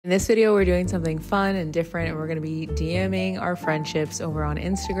In this video, we're doing something fun and different, and we're going to be DMing our friendships over on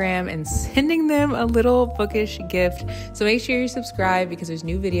Instagram and sending them a little bookish gift. So make sure you subscribe because there's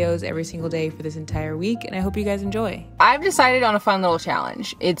new videos every single day for this entire week, and I hope you guys enjoy. I've decided on a fun little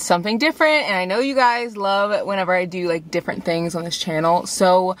challenge. It's something different, and I know you guys love it whenever I do like different things on this channel.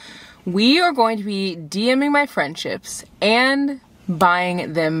 So we are going to be DMing my friendships and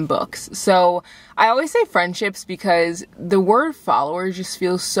buying them books. So I always say friendships because the word followers just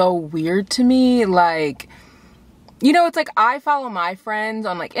feels so weird to me. Like, you know, it's like I follow my friends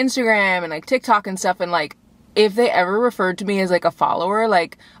on like Instagram and like TikTok and stuff, and like if they ever referred to me as like a follower,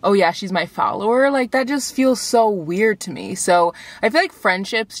 like, oh yeah, she's my follower, like that just feels so weird to me. So I feel like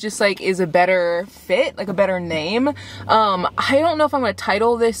friendships just like is a better fit, like a better name. I don't know if I'm gonna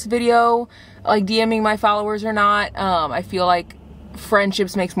title this video like DMing my followers or not. I feel like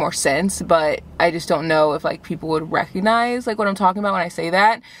friendships makes more sense, but I just don't know if like people would recognize like what I'm talking about when I say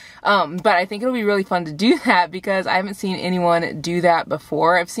that. But I think it'll be really fun to do that because I haven't seen anyone do that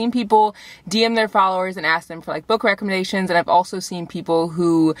before. I've seen people DM their followers and ask them for like book recommendations, and I've also seen people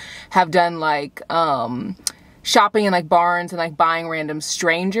who have done like shopping in like Barnes and like buying random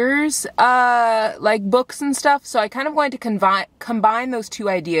strangers like books and stuff. So I kind of wanted to combine those two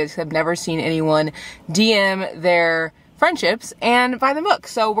ideas. I've never seen anyone DM their friendships and buy them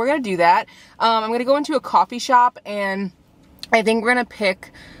books. So we're gonna do that. I'm gonna go into a coffee shop, and I think we're gonna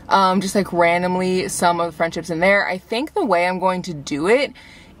pick just like randomly some of the friendships in there. I think the way I'm going to do it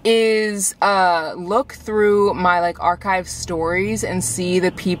is look through my like archive stories and see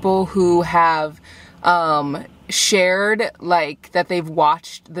the people who have shared like that they've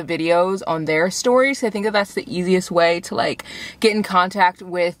watched the videos on their stories. I think that that's the easiest way to like get in contact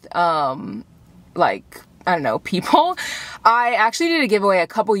with like, I don't know, people. I actually did a giveaway a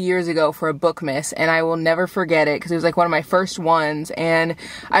couple years ago for a book miss, and I will never forget it because it was like one of my first ones. And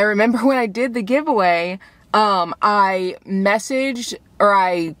I remember when I did the giveaway, I messaged or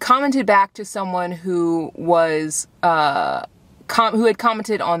I commented back to someone who was who had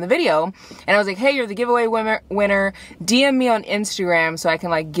commented on the video, and I was like, hey, you're the giveaway winner, DM me on Instagram so I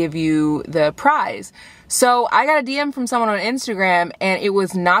can like give you the prize. So I got a DM from someone on Instagram, and it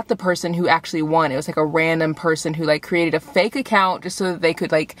was not the person who actually won. It was like a random person who like created a fake account just so that they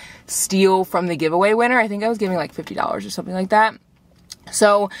could like steal from the giveaway winner. I think I was giving like $50 or something like that.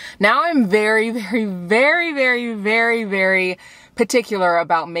 So now I'm very, very, very, very, very, very particular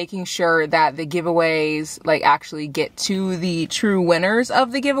about making sure that the giveaways like actually get to the true winners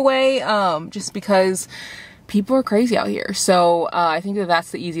of the giveaway, just because people are crazy out here. So I think that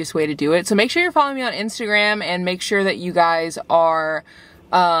that's the easiest way to do it. So make sure you're following me on Instagram, and make sure that you guys are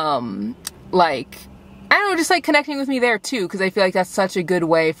like, I don't know, just like connecting with me there too, because I feel like that's such a good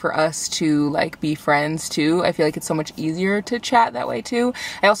way for us to like be friends too. I feel like it's so much easier to chat that way too.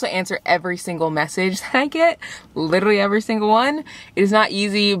 I also answer every single message that I get, literally every single one. It is not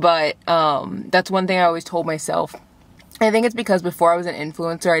easy, but that's one thing I always told myself. I think it's because before I was an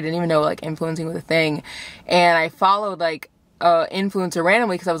influencer, I didn't even know like influencing was a thing, and I followed like influencer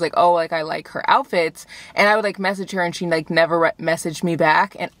randomly because I was like, oh, like I like her outfits, and I would like message her and she like never messaged me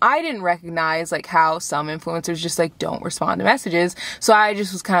back, and I didn't recognize like how some influencers just like don't respond to messages. So I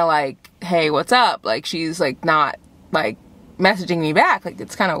just was kind of like, hey, what's up? Like she's like not like messaging me back, like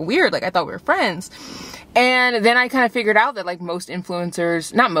it's kind of weird, like I thought we were friends. And then I kind of figured out that like most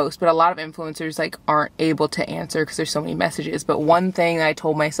influencers, not most, but a lot of influencers like aren't able to answer because there's so many messages. But one thing that I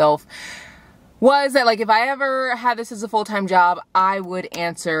told myself was that like if I ever had this as a full-time job, I would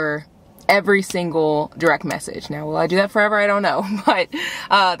answer every single direct message. Now, will I do that forever? I don't know, but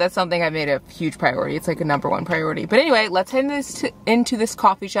that's something I made a huge priority. It's like a #1 priority. But anyway, let's head into this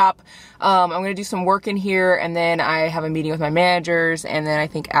coffee shop. I'm gonna do some work in here, and then I have a meeting with my managers, and then I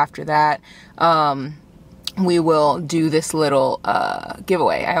think after that, we will do this little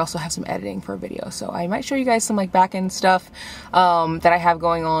giveaway. I also have some editing for a video, so I might show you guys some like back end stuff that I have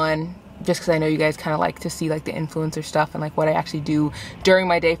going on, just because I know you guys kind of like to see like the influencer stuff and like what I actually do during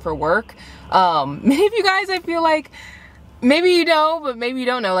my day for work. Many of you guys, I feel like, maybe you know, but maybe you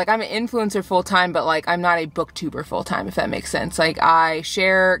don't know, like I'm an influencer full-time, but like I'm not a booktuber full-time, if that makes sense. Like I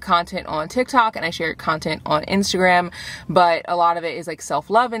share content on TikTok and I share content on Instagram, but a lot of it is like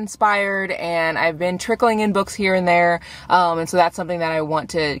self-love inspired, and I've been trickling in books here and there, and so that's something that I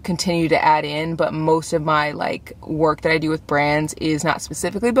want to continue to add in. But most of my like work that I do with brands is not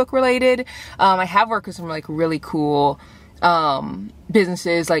specifically book related. I have worked with some like really cool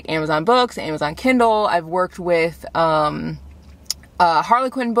businesses like Amazon Books, Amazon Kindle. I've worked with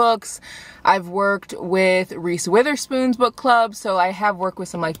Harlequin books. I've worked with Reese Witherspoon's book club, so I have worked with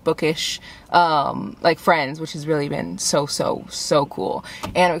some like bookish like friends, which has really been so cool,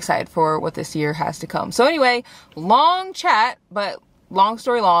 and I'm excited for what this year has to come. So anyway, long chat, but long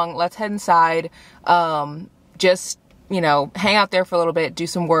story long, let's head inside, just, you know, hang out there for a little bit, do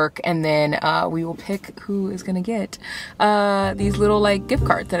some work, and then we will pick who is gonna get these little like gift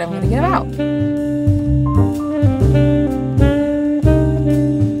cards that I'm gonna give out.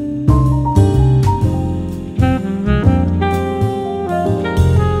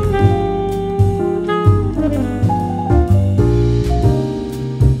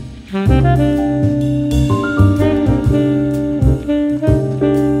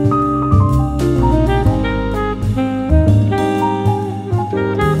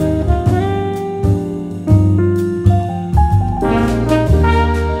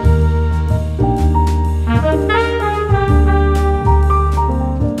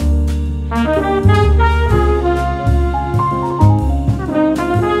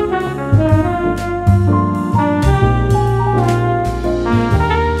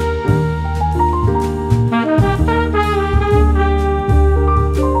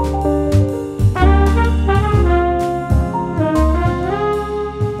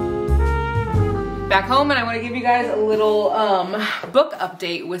 Back home, and I want to give you guys a little book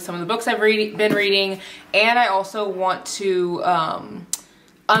update with some of the books I've been reading, and I also want to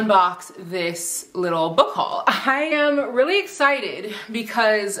unbox this little book haul. I am really excited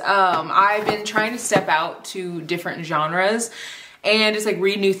because I've been trying to step out to different genres and just like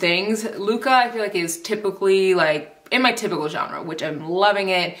read new things. Luca, I feel like, is typically like in my typical genre, which I'm loving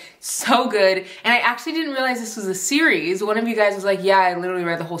it. So good. And I actually didn't realize this was a series. One of you guys was like, yeah, I literally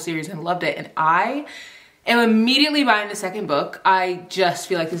read the whole series and loved it. And I am immediately buying the second book. I just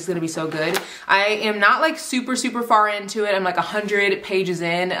feel like this is gonna be so good. I am not like super far into it. I'm like 100 pages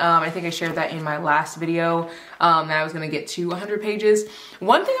in. I think I shared that in my last video, that I was gonna get to 100 pages.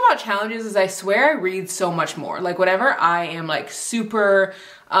 One thing about challenges is I swear I read so much more. Like whenever I am like super,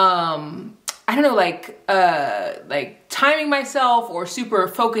 I don't know, like timing myself or super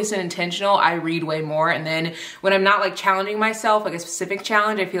focused and intentional, I read way more. And then when I'm not like challenging myself, like a specific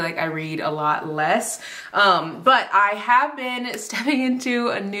challenge, I feel like I read a lot less. But I have been stepping into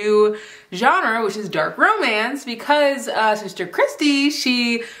a new genre, which is dark romance, because Sister Christy,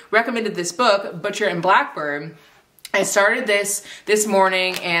 she recommended this book, Butcher and Blackbird. I started this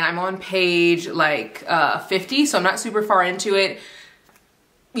morning and I'm on page like 50, so I'm not super far into it.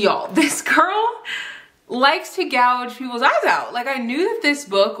 Y'all, this girl likes to gouge people's eyes out. Like, I knew that this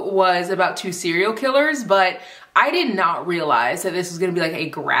book was about 2 serial killers, but I did not realize that this was gonna be like a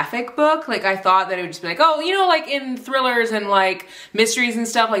graphic book. Like, I thought that it would just be like, oh, you know, like in thrillers and like mysteries and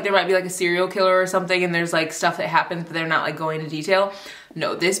stuff, like there might be like a serial killer or something and there's like stuff that happens but they're not like going into detail.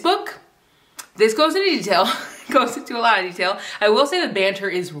 No, this book, this goes into detail. Goes into a lot of detail. I will say the banter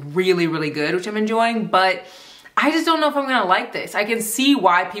is really good, which I'm enjoying, but I just don't know if I'm gonna like this. I can see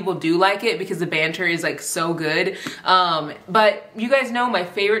why people do like it because the banter is like so good. But you guys know my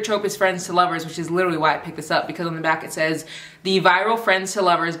favorite trope is friends to lovers, which is literally why I picked this up, because on the back it says, the viral friends to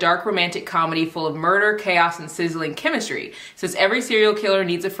lovers dark romantic comedy full of murder, chaos, and sizzling chemistry. It says every serial killer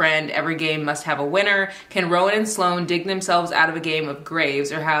needs a friend, every game must have a winner. Can Rowan and Sloane dig themselves out of a game of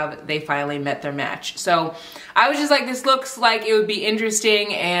graves, or have they finally met their match? So I was just like, this looks like it would be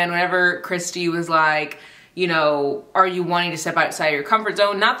interesting. And whenever Christy was like, you know, are you wanting to step outside your comfort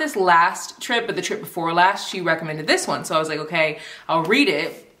zone? Not this last trip, but the trip before last, she recommended this one. So I was like, okay, I'll read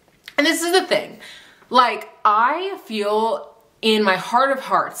it. And this is the thing. Like, I feel in my heart of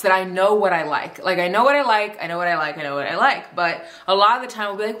hearts that I know what I like. Like, I know what I like, I know what I like, I know what I like. But a lot of the time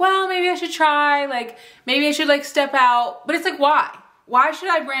I'll be like, well, maybe I should try. Like, maybe I should like step out. But it's like, why? Why should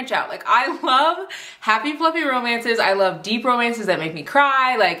I branch out? Like, I love happy, fluffy romances. I love deep romances that make me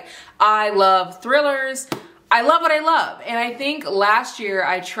cry. Like, I love thrillers. I love what I love. And I think last year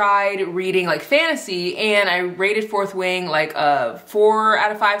I tried reading like fantasy and I rated Fourth Wing like 4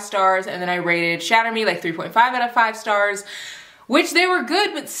 out of 5 stars. And then I rated Shatter Me like 3.5 out of 5 stars. Which they were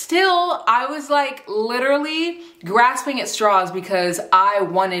good, but still I was like literally grasping at straws because I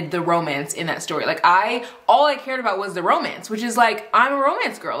wanted the romance in that story. Like all I cared about was the romance, which is like, I'm a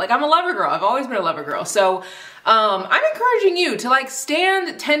romance girl. Like, I'm a lover girl. I've always been a lover girl. So I'm encouraging you to like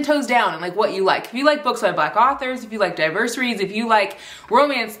stand 10 toes down in like what you like. If you like books by Black authors, if you like diverse reads, if you like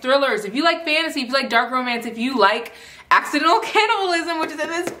romance thrillers, if you like fantasy, if you like dark romance, if you like accidental cannibalism, which is in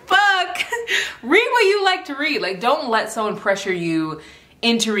this book, read what you like to read. Like, don't let someone pressure you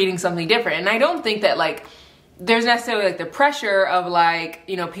into reading something different. And I don't think that like there's necessarily like the pressure of like,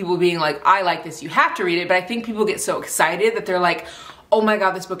 you know, people being like, I like this, you have to read it. But I think people get so excited that they're like, oh my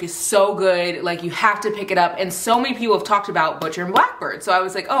God, this book is so good. Like, you have to pick it up. And so many people have talked about Butcher and Blackbird. So I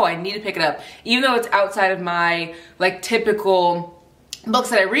was like, oh, I need to pick it up. Even though it's outside of my like typical books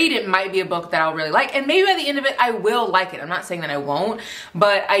that I read, it might be a book that I'll really like. And maybe by the end of it, I will like it. I'm not saying that I won't,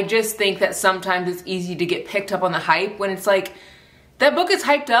 but I just think that sometimes it's easy to get picked up on the hype when it's like, that book is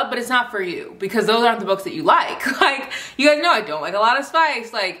hyped up, but it's not for you because those aren't the books that you like. Like, you guys know I don't like a lot of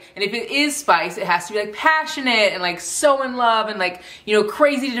spice. Like, and if it is spice, it has to be like passionate and like so in love and like, you know,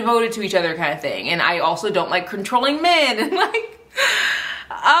 crazy devoted to each other kind of thing. And I also don't like controlling men and like,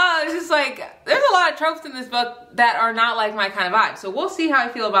 it's just like, there's a lot of tropes in this book that are not like my kind of vibe. So we'll see how I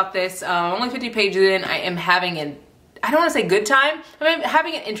feel about this. Only 50 pages in, I am having I don't want to say good time, I'm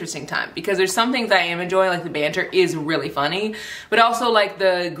having an interesting time because there's some things I am enjoying, like the banter is really funny, but also like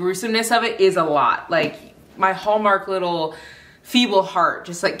the gruesomeness of it is a lot. Like, my Hallmark little feeble heart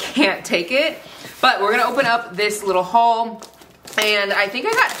just like can't take it. But we're gonna open up this little haul, and I think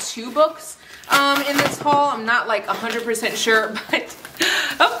I got 2 books in this haul. I'm not like 100% sure, but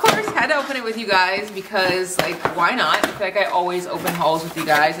of course had to open it with you guys because like, why not? I feel like I always open hauls with you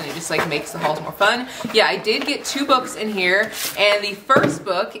guys and it just like makes the hauls more fun. Yeah, I did get 2 books in here, and the first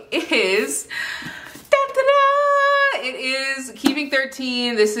book is it is Keeping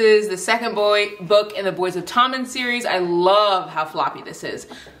 13. This is the second book in the Boys of Tommen series. I love how floppy this is.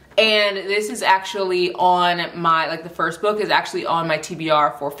 And this is actually on my, like the first book is actually on my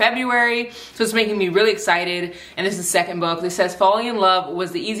TBR for February. So it's making me really excited. And this is the second book. This says, falling in love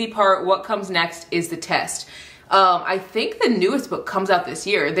was the easy part. What comes next is the test. I think the newest book comes out this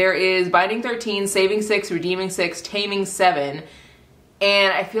year. There is Binding 13, Saving 6, Redeeming 6, Taming 7.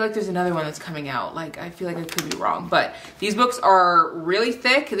 And I feel like there's another one that's coming out. Like, I feel like I could be wrong, but these books are really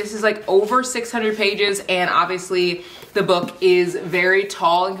thick. This is like over 600 pages, and obviously the book is very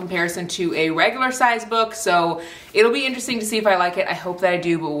tall in comparison to a regular size book. So it'll be interesting to see if I like it. I hope that I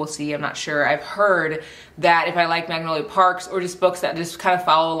do, but we'll see. I'm not sure. I've heard that if I like Magnolia Parks or just books that just kind of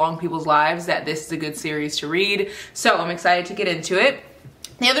follow along people's lives, that this is a good series to read. So I'm excited to get into it.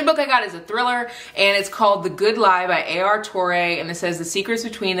 The other book I got is a thriller, and it's called The Good Lie by A.R. Torre, and it says the secrets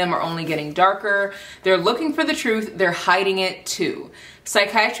between them are only getting darker. They're looking for the truth, they're hiding it too.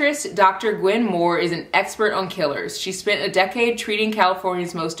 Psychiatrist Dr. Gwen Moore is an expert on killers. She spent a decade treating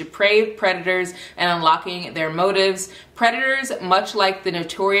California's most depraved predators and unlocking their motives. Predators, much like the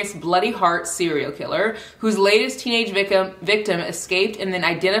notorious Bloody Heart serial killer, whose latest teenage victim escaped and then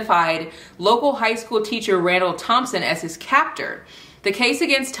identified local high school teacher Randall Thompson as his captor. The case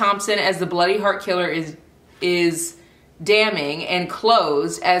against Thompson as the Bloody Heart killer is damning and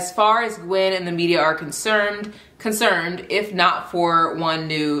closed as far as Gwen and the media are concerned, if not for one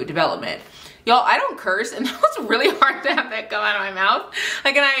new development. Y'all, I don't curse, and that was really hard to have that come out of my mouth.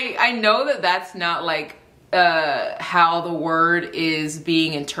 Like, and I know that that's not like how the word is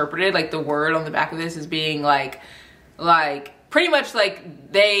being interpreted. Like, the word on the back of this is being like pretty much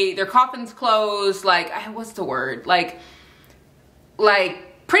like their coffin's closed. Like, what's the word? Like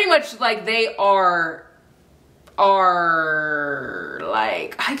pretty much like they are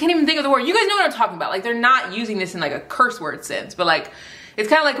like, I can't even think of the word. You guys know what I'm talking about. Like, they're not using this in like a curse word sense, but like, it's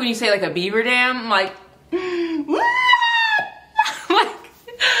kind of like when you say like a beaver dam, like, like,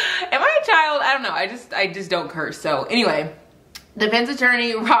 am I a child? I don't know. I just don't curse. So anyway, defense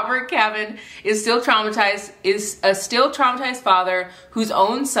attorney Robert Cavan is a still traumatized father whose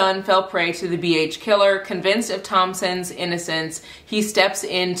own son fell prey to the BH killer. Convinced of Thompson's innocence, he steps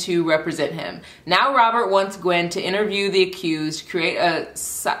in to represent him. Now Robert wants Gwen to interview the accused, create a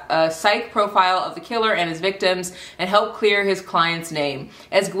psych profile of the killer and his victims, and help clear his client's name.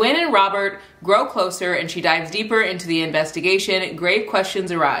 As Gwen and Robert grow closer and she dives deeper into the investigation, grave questions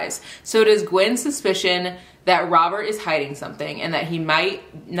arise. So does Gwen's suspicion that Robert is hiding something and that he might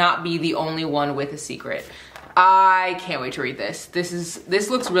not be the only one with a secret. I can't wait to read this. This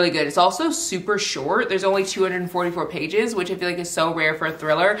looks really good. It's also super short. There's only 244 pages, which I feel like is so rare for a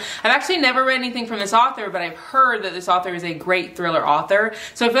thriller. I've actually never read anything from this author, but I've heard that this author is a great thriller author.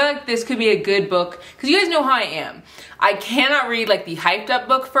 So I feel like this could be a good book, because you guys know how I am. I cannot read like the hyped up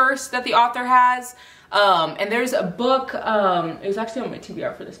book first that the author has. And there's a book, it was actually on my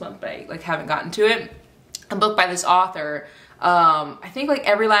TBR for this month, but I like haven't gotten to it. a book by this author. I think like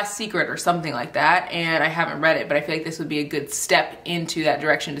Every Last Secret or something like that, and I haven't read it, but I feel like this would be a good step into that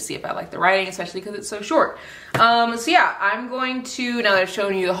direction to see if I like the writing, especially because it's so short. So yeah, I'm going to, now that I've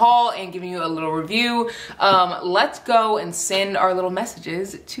shown you the haul and giving you a little review, let's go and send our little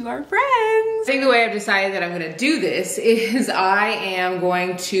messages to our friends. I think the way I've decided that I'm gonna do this is I am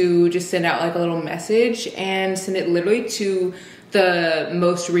going to just send out like a little message and send it literally to the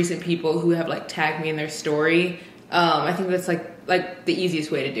most recent people who have like tagged me in their story. I think that's like the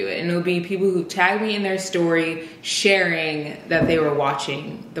easiest way to do it. And it'll be people who tag me in their story sharing that they were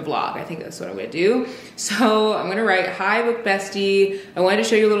watching the vlog. I think that's what I'm gonna do. So I'm gonna write, hi book bestie. I wanted to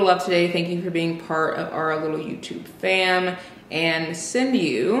show you a little love today. Thank you for being part of our little YouTube fam, and send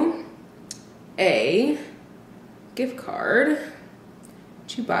you a gift card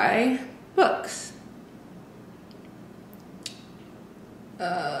to buy books.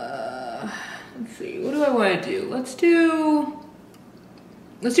 Let's see, what do I want to do? Let's do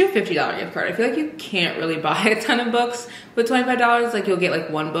a $50 gift card. I feel like you can't really buy a ton of books with $25. Like you'll get like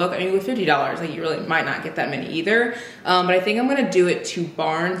one book. I mean, with $50, like you really might not get that many either. But I think I'm gonna do it to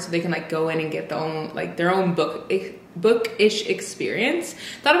Barnes so they can like go in and get their own bookish experience.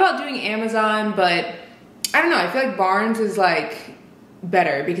 Thought about doing Amazon, but I don't know. I feel like Barnes is like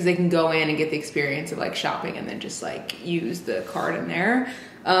better because they can go in and get the experience of like shopping and then just like use the card in there.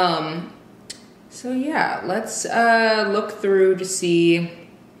 So yeah, let's look through to see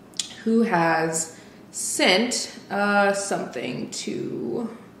who has sent something to,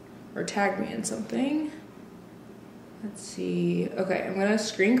 or tagged me in something. Let's see. Okay, I'm gonna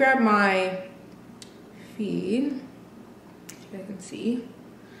screen grab my feed so you guys can see.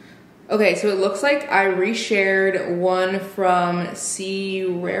 Okay, so it looks like I reshared one from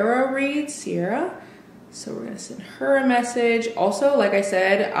Sierra Reads, Sierra. So we're gonna send her a message. Also, like I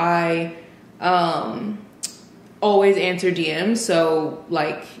said, I always answer DMs. So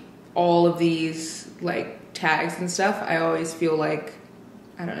like all of these like tags and stuff, I always feel like,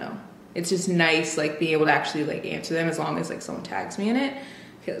 I don't know, it's just nice like being able to actually like answer them as long as like someone tags me in it.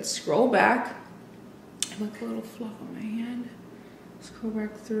 Okay, let's scroll back. I have like a little fluff on my hand. Scroll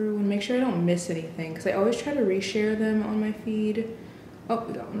back through and make sure I don't miss anything because I always try to reshare them on my feed. Oh,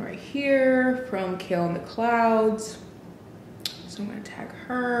 we got one right here from Kale in the Clouds. So I'm gonna tag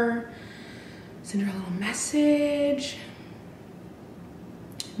her, send her a little message.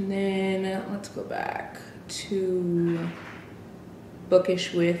 And then let's go back to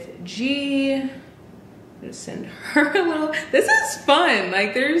Bookish with G. I'm gonna send her a little, this is fun.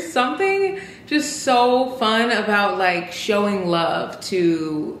 Like there's something just so fun about like showing love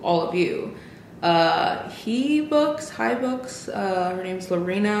to all of you. Hi Books, her name's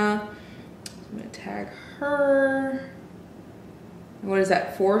Lorena. I'm gonna tag her. What is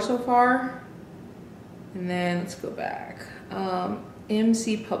that, 4 so far? And then let's go back.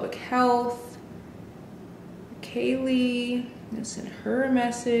 MC Public Health, Kaylee, I'm gonna send her a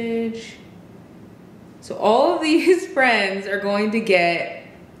message. So all of these friends are going to get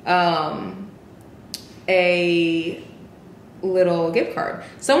a little gift card.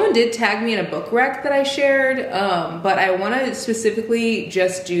 Someone did tag me in a book rec that I shared, but I want to specifically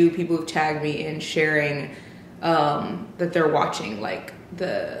just do people who tag me in sharing that they're watching like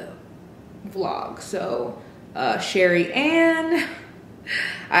the vlog. So Sherry Ann,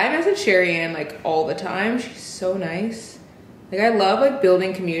 I message Sherry Ann like all the time. She's so nice. Like I love like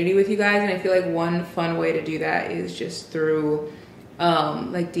building community with you guys, and I feel like one fun way to do that is just through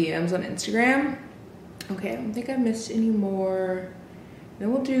like DMs on Instagram. Okay, I don't think I missed any more.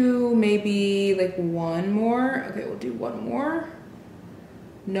 Then we'll do maybe like one more. Okay, we'll do one more.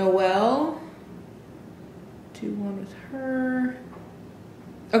 Noelle, do one with her.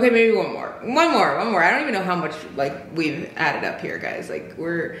 Okay, maybe one more. One more. I don't even know how much like we've added up here, guys. Like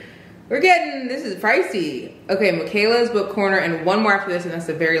we're getting, this is pricey. Okay, Michaela's Book Corner, and one more after this, and that's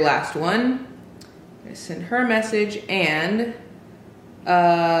the very last one. I'm gonna send her a message, and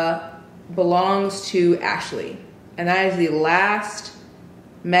belongs to Ashley. And that is the last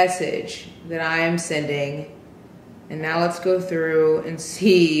message that I am sending. And now let's go through and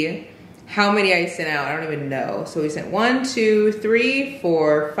see how many I sent out. I don't even know. So we sent 1, 2, 3,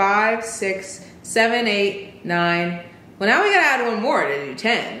 4, 5, 6, 7, 8, 9. Well, now we gotta add one more to do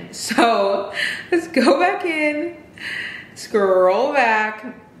 10. So let's go back in, scroll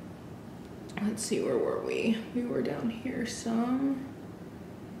back. Let's see, where were we? We were down here some.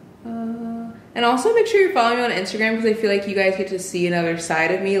 And also make sure you're following me on Instagram because I feel like you guys get to see another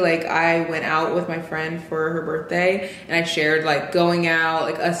side of me. Like I went out with my friend for her birthday and I shared like going out,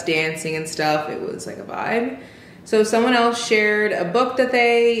 like us dancing and stuff. It was like a vibe. So someone else shared a book that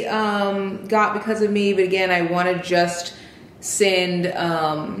they got because of me, but again, I want to just send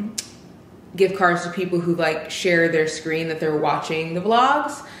gift cards to people who like share their screen that they're watching the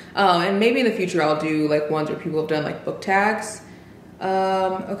vlogs. And maybe in the future I'll do like ones where people have done like book tags.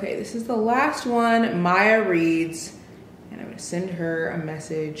 Okay, this is the last one. Maya reads, and I'm gonna send her a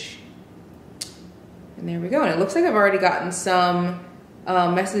message. And there we go. And it looks like I've already gotten some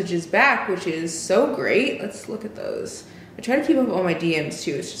messages back, which is so great. Let's look at those. I try to keep up all my DMs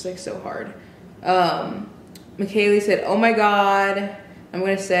too. It's just like so hard. McKaylee said, oh my God. I'm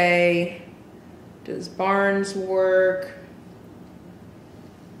gonna say, does Barnes work?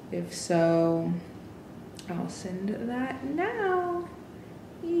 If so, I'll send that now.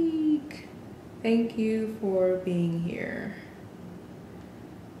 Eek. Thank you for being here.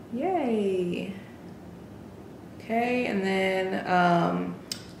 Yay. Okay, and then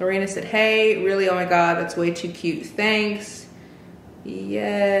Lorena said, hey, really, oh my God, that's way too cute, thanks.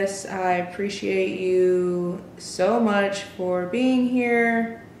 Yes, I appreciate you so much for being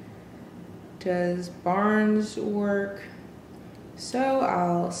here. Does Barnes work? So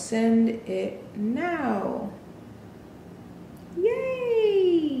I'll send it now.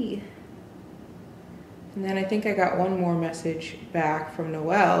 Yay! And then I think I got one more message back from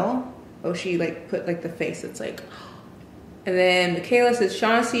Noelle. Oh, she like put like the face that's like, and then Michaela says,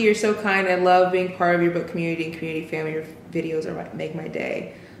 Shaughnessy, you're so kind. I love being part of your book community and community family. Your videos are make my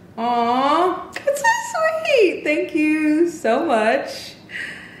day. Aww, that's so sweet. Thank you so much.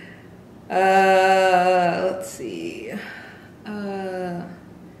 Let's see.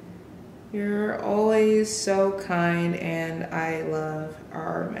 You're always so kind and I love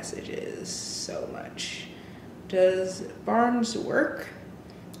our messages so much. Does Barnes work?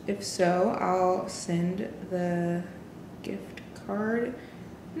 If so, I'll send the gift card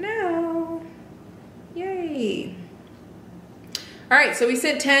now. Yay. All right, so we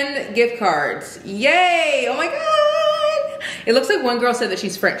sent 10 gift cards. Yay, oh my God. It looks like one girl said that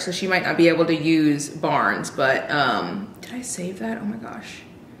she's French, so she might not be able to use Barnes, but did I save that? Oh my gosh.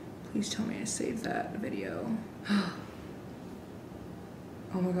 Please tell me I saved that video. Oh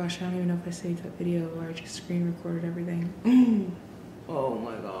my gosh, I don't even know if I saved that video or I just screen recorded everything. Oh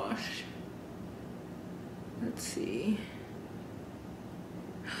my gosh. Let's see.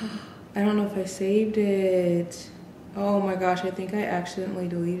 I don't know if I saved it. Oh my gosh, I think I accidentally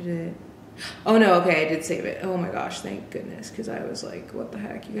deleted it. Oh no, okay, I did save it. Oh my gosh, thank goodness, because I was like, what the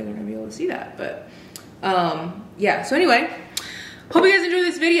heck, you guys aren't gonna be able to see that. But yeah, so anyway, hope you guys enjoyed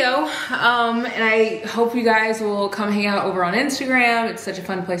this video. And I hope you guys will come hang out over on Instagram. It's such a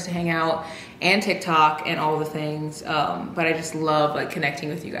fun place to hang out, and TikTok and all the things. But I just love like connecting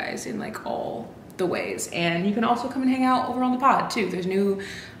with you guys in like all the ways. And you can also come and hang out over on the pod too. There's new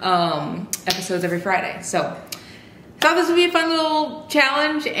episodes every Friday. So I thought this would be a fun little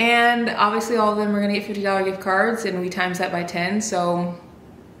challenge, and obviously all of them are gonna get $50 gift cards, and we times that by 10. So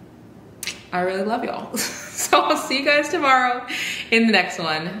I really love y'all. So I'll see you guys tomorrow in the next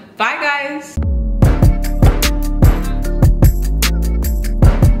one. Bye guys.